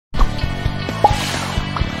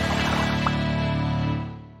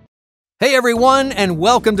Hey everyone, and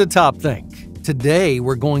welcome to Top Think. Today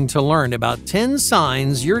we're going to learn about 10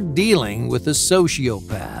 signs you're dealing with a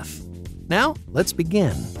sociopath. Now, let's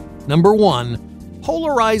begin. Number 1.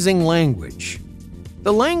 Polarizing language.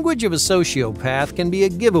 The language of a sociopath can be a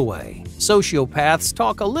giveaway. Sociopaths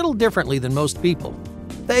talk a little differently than most people.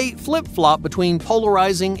 They flip-flop between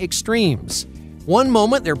polarizing extremes. One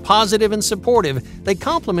moment they're positive and supportive, they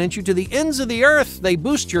compliment you to the ends of the earth, they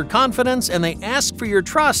boost your confidence, and they ask for your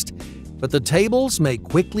trust. But the tables may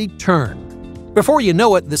quickly turn. Before you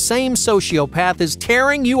know it, the same sociopath is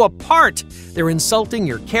tearing you apart. They're insulting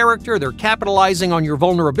your character, they're capitalizing on your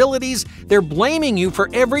vulnerabilities, they're blaming you for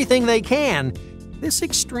everything they can. This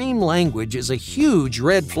extreme language is a huge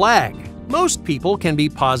red flag. Most people can be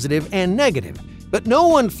positive and negative, but no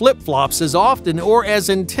one flip-flops as often or as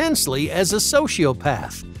intensely as a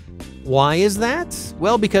sociopath. Why is that?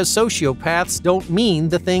 Well, because sociopaths don't mean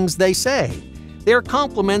the things they say. Their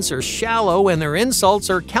compliments are shallow and their insults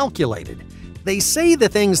are calculated. They say the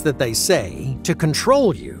things that they say to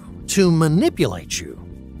control you, to manipulate you.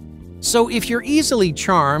 So if you're easily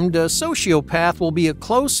charmed, a sociopath will be a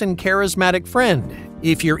close and charismatic friend.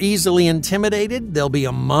 If you're easily intimidated, they'll be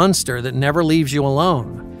a monster that never leaves you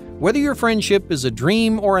alone. Whether your friendship is a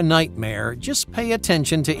dream or a nightmare, just pay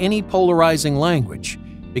attention to any polarizing language,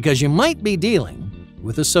 because you might be dealing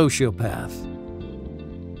with a sociopath.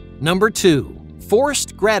 Number 2.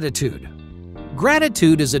 Forced gratitude.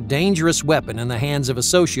 Gratitude is a dangerous weapon in the hands of a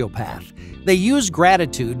sociopath. They use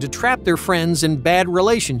gratitude to trap their friends in bad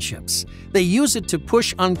relationships. They use it to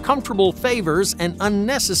push uncomfortable favors and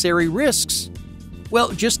unnecessary risks. Well,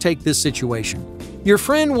 just take this situation. Your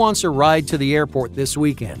friend wants a ride to the airport this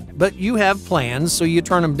weekend, but you have plans, so you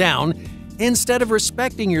turn them down. Instead of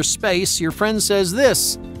respecting your space, your friend says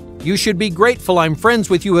this: "You should be grateful I'm friends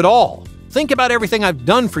with you at all. Think about everything I've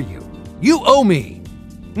done for you. You owe me."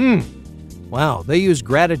 Wow, they use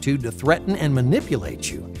gratitude to threaten and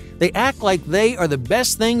manipulate you. They act like they are the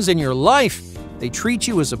best things in your life. They treat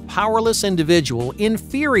you as a powerless individual,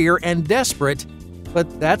 inferior and desperate.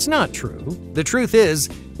 But that's not true. The truth is,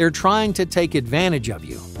 they're trying to take advantage of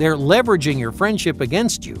you. They're leveraging your friendship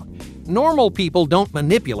against you. Normal people don't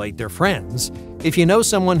manipulate their friends. If you know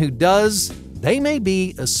someone who does, they may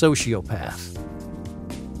be a sociopath.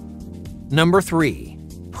 Number 3.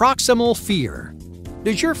 Proximal fear.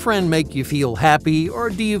 Does your friend make you feel happy, or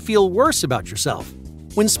do you feel worse about yourself?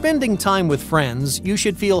 When spending time with friends, you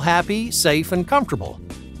should feel happy, safe, and comfortable.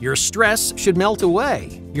 Your stress should melt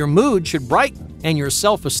away, your mood should brighten, and your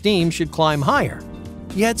self-esteem should climb higher.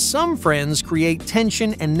 Yet some friends create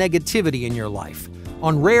tension and negativity in your life.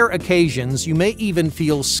 On rare occasions, you may even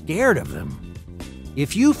feel scared of them.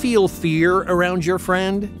 If you feel fear around your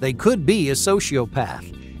friend, they could be a sociopath.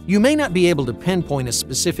 You may not be able to pinpoint a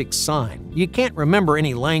specific sign. You can't remember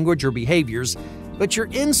any language or behaviors, but your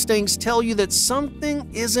instincts tell you that something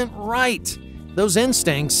isn't right. Those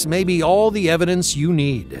instincts may be all the evidence you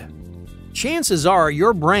need. Chances are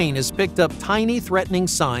your brain has picked up tiny threatening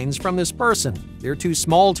signs from this person. They're too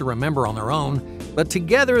small to remember on their own, but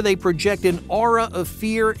together they project an aura of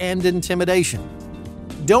fear and intimidation.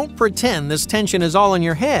 Don't pretend this tension is all in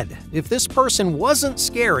your head. If this person wasn't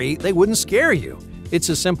scary, they wouldn't scare you. It's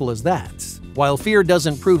as simple as that. While fear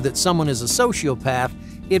doesn't prove that someone is a sociopath,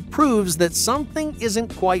 it proves that something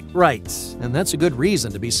isn't quite right, and that's a good reason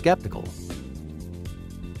to be skeptical.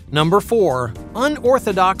 Number 4.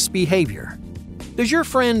 Unorthodox behavior. Does your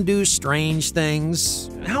friend do strange things?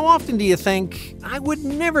 How often do you think, "I would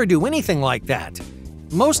never do anything like that"?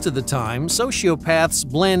 Most of the time, sociopaths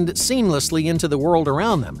blend seamlessly into the world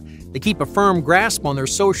around them. They keep a firm grasp on their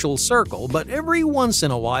social circle, but every once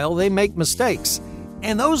in a while they make mistakes.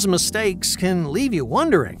 And those mistakes can leave you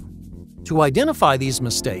wondering. To identify these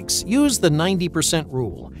mistakes, use the 90%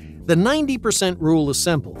 rule. The 90% rule is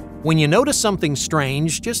simple. When you notice something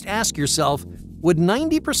strange, just ask yourself, would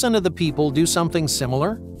 90% of the people do something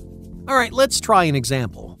similar? Alright, let's try an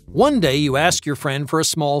example. One day you ask your friend for a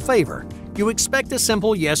small favor. You expect a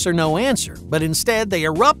simple yes or no answer, but instead they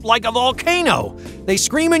erupt like a volcano. They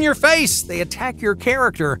scream in your face, they attack your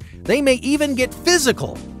character, they may even get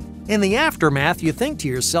physical. In the aftermath, you think to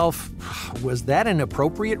yourself, was that an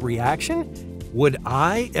appropriate reaction? Would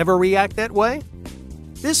I ever react that way?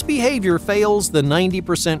 This behavior fails the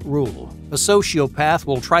 90% rule. A sociopath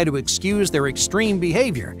will try to excuse their extreme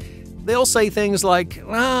behavior. They'll say things like,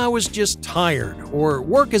 "I was just tired," or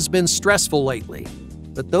 "work has been stressful lately."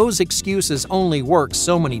 But those excuses only work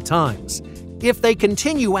so many times. If they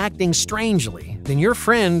continue acting strangely, then your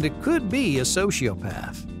friend could be a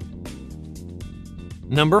sociopath.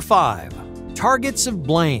 Number 5. Targets of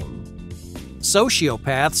blame.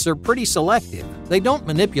 Sociopaths are pretty selective. They don't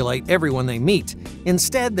manipulate everyone they meet.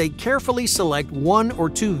 Instead, they carefully select one or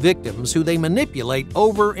two victims who they manipulate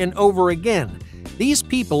over and over again. These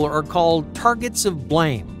people are called targets of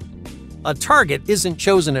blame. A target isn't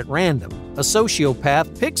chosen at random. A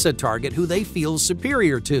sociopath picks a target who they feel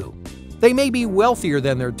superior to. They may be wealthier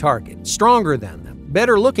than their target, stronger than them,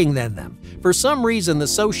 better looking than them. For some reason, the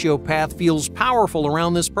sociopath feels powerful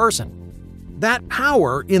around this person. That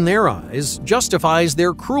power, in their eyes, justifies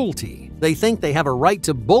their cruelty. They think they have a right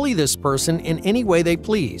to bully this person in any way they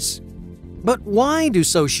please. But why do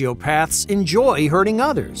sociopaths enjoy hurting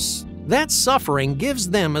others? That suffering gives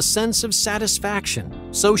them a sense of satisfaction.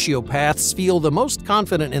 Sociopaths feel the most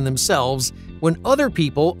confident in themselves when other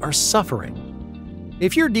people are suffering.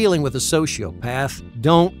 If you're dealing with a sociopath,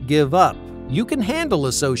 don't give up. You can handle a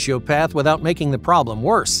sociopath without making the problem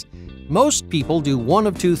worse. Most people do one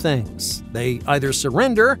of two things. They either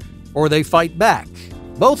surrender or they fight back.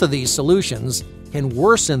 Both of these solutions can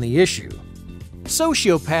worsen the issue.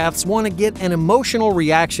 Sociopaths want to get an emotional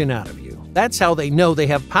reaction out of you. That's how they know they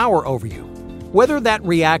have power over you. Whether that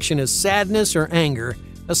reaction is sadness or anger,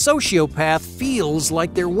 a sociopath feels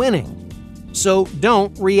like they're winning. So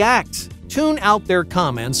don't react. Tune out their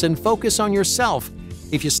comments and focus on yourself.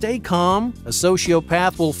 If you stay calm, a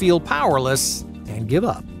sociopath will feel powerless and give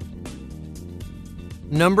up.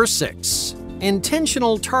 Number 6.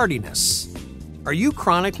 Intentional tardiness. Are you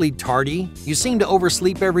chronically tardy? You seem to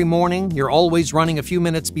oversleep every morning, you're always running a few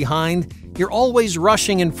minutes behind, you're always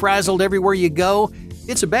rushing and frazzled everywhere you go.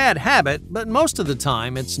 It's a bad habit, but most of the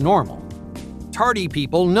time it's normal. Tardy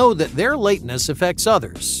people know that their lateness affects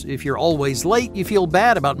others. If you're always late, you feel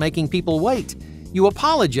bad about making people wait. You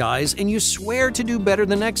apologize and you swear to do better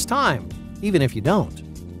the next time, even if you don't.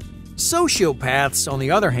 Sociopaths, on the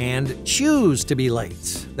other hand, choose to be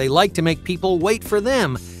late. They like to make people wait for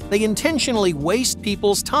them. They intentionally waste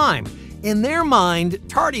people's time. In their mind,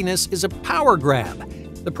 tardiness is a power grab.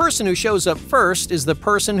 The person who shows up first is the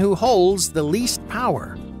person who holds the least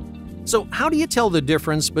power. So how do you tell the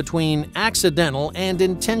difference between accidental and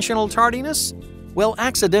intentional tardiness? Well,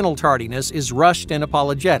 accidental tardiness is rushed and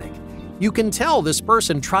apologetic. You can tell this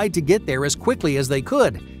person tried to get there as quickly as they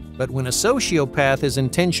could. But when a sociopath is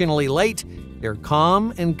intentionally late, they're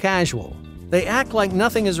calm and casual. They act like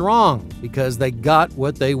nothing is wrong because they got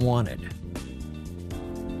what they wanted.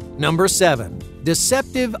 Number 7.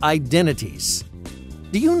 Deceptive identities.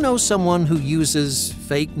 Do you know someone who uses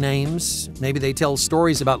fake names? Maybe they tell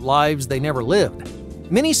stories about lives they never lived.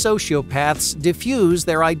 Many sociopaths diffuse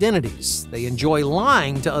their identities. They enjoy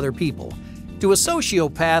lying to other people. To a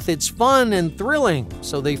sociopath, it's fun and thrilling,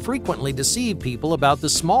 so they frequently deceive people about the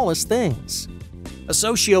smallest things. A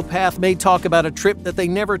sociopath may talk about a trip that they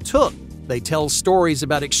never took. They tell stories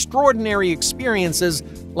about extraordinary experiences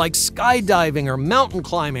like skydiving or mountain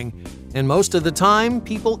climbing, and most of the time,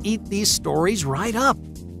 people eat these stories right up.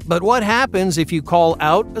 But what happens if you call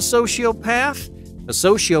out a sociopath? A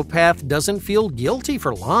sociopath doesn't feel guilty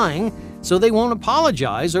for lying, so they won't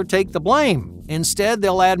apologize or take the blame. Instead,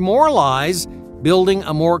 they'll add more lies, building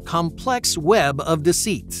a more complex web of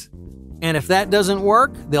deceit. And if that doesn't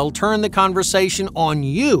work, they'll turn the conversation on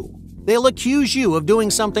you. They'll accuse you of doing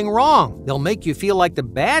something wrong. They'll make you feel like the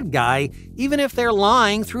bad guy, even if they're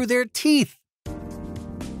lying through their teeth.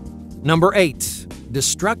 Number 8.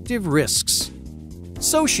 Destructive risks.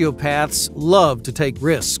 Sociopaths love to take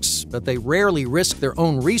risks, but they rarely risk their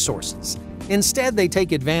own resources. Instead, they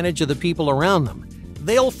take advantage of the people around them.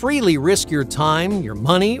 They'll freely risk your time, your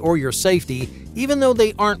money, or your safety, even though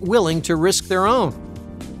they aren't willing to risk their own.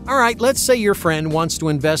 All right, let's say your friend wants to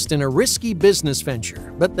invest in a risky business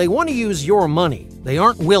venture, but they want to use your money. They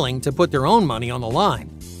aren't willing to put their own money on the line.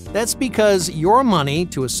 That's because your money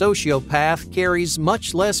to a sociopath carries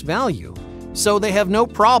much less value, so they have no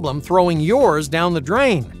problem throwing yours down the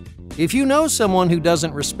drain. If you know someone who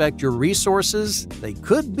doesn't respect your resources, they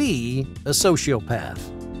could be a sociopath.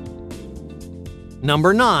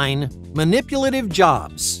 Number 9. Manipulative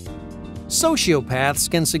jobs. Sociopaths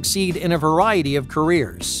can succeed in a variety of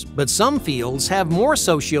careers, but some fields have more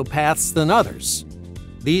sociopaths than others.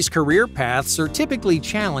 These career paths are typically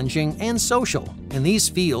challenging and social. In these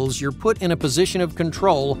fields, you're put in a position of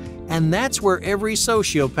control, and that's where every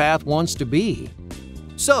sociopath wants to be.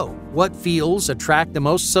 So, what fields attract the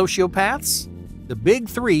most sociopaths? The big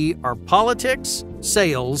 3 are politics,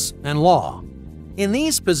 sales, and law. In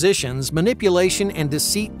these positions, manipulation and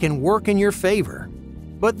deceit can work in your favor.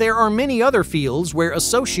 But there are many other fields where a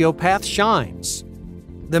sociopath shines.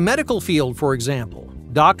 The medical field, for example.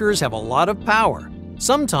 Doctors have a lot of power.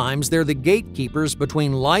 Sometimes they're the gatekeepers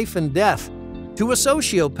between life and death. To a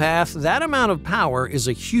sociopath, that amount of power is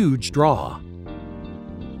a huge draw.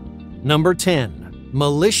 Number 10.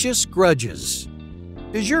 Malicious grudges.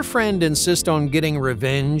 Does your friend insist on getting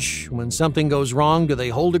revenge? When something goes wrong, do they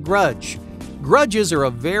hold a grudge? Grudges are a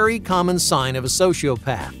very common sign of a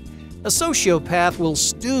sociopath. A sociopath will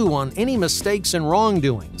stew on any mistakes and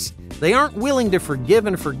wrongdoings. They aren't willing to forgive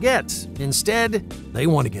and forget. Instead, they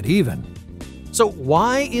want to get even. So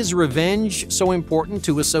why is revenge so important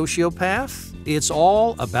to a sociopath? It's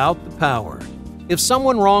all about the power. If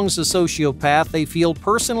someone wrongs a sociopath, they feel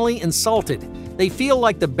personally insulted. They feel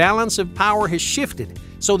like the balance of power has shifted,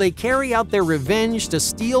 so they carry out their revenge to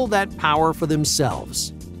steal that power for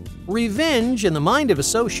themselves. Revenge in the mind of a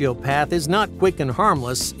sociopath is not quick and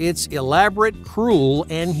harmless, it's elaborate, cruel,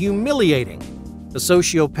 and humiliating. The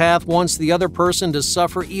sociopath wants the other person to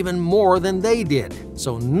suffer even more than they did,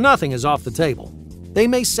 so nothing is off the table. They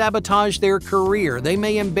may sabotage their career, they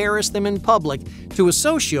may embarrass them in public. To a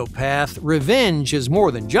sociopath, revenge is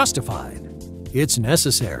more than justified. It's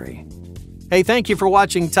necessary. Hey, thank you for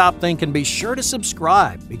watching Top Think, and be sure to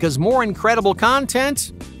subscribe because more incredible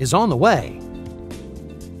content is on the way.